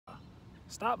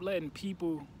Stop letting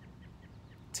people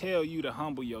tell you to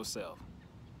humble yourself.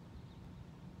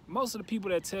 Most of the people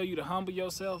that tell you to humble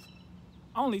yourself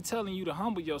only telling you to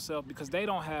humble yourself because they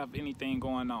don't have anything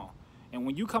going on. And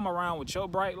when you come around with your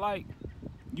bright light,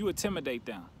 you intimidate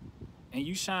them. And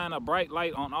you shine a bright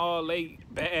light on all they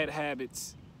bad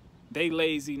habits, they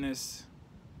laziness,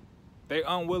 their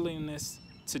unwillingness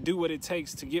to do what it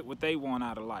takes to get what they want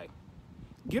out of life.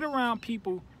 Get around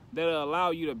people that'll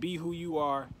allow you to be who you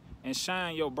are and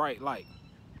shine your bright light,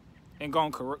 and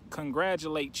gonna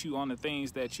congratulate you on the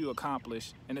things that you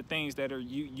accomplish and the things that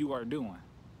you are doing.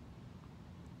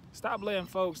 Stop letting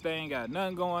folks that ain't got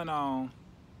nothing going on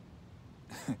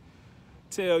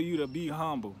tell you to be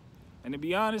humble. And to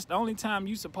be honest, the only time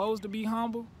you supposed to be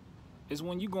humble is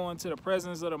when you go into the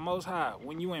presence of the Most High,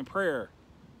 when you in prayer,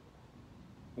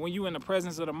 when you in the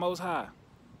presence of the Most High,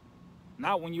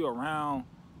 not when you around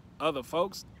other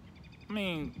folks. I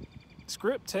mean,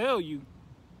 script tell you,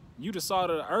 you the salt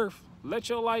of the earth, let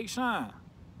your light shine.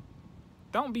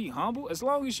 Don't be humble. As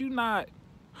long as you not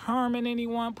harming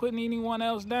anyone, putting anyone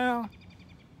else down,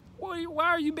 why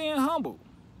are you being humble?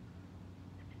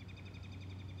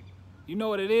 You know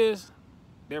what it is?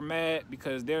 They're mad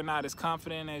because they're not as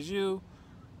confident as you.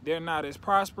 They're not as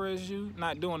prosperous as you,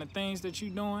 not doing the things that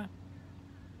you're doing.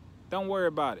 Don't worry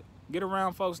about it. Get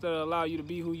around folks that allow you to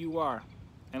be who you are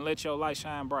and let your light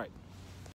shine bright.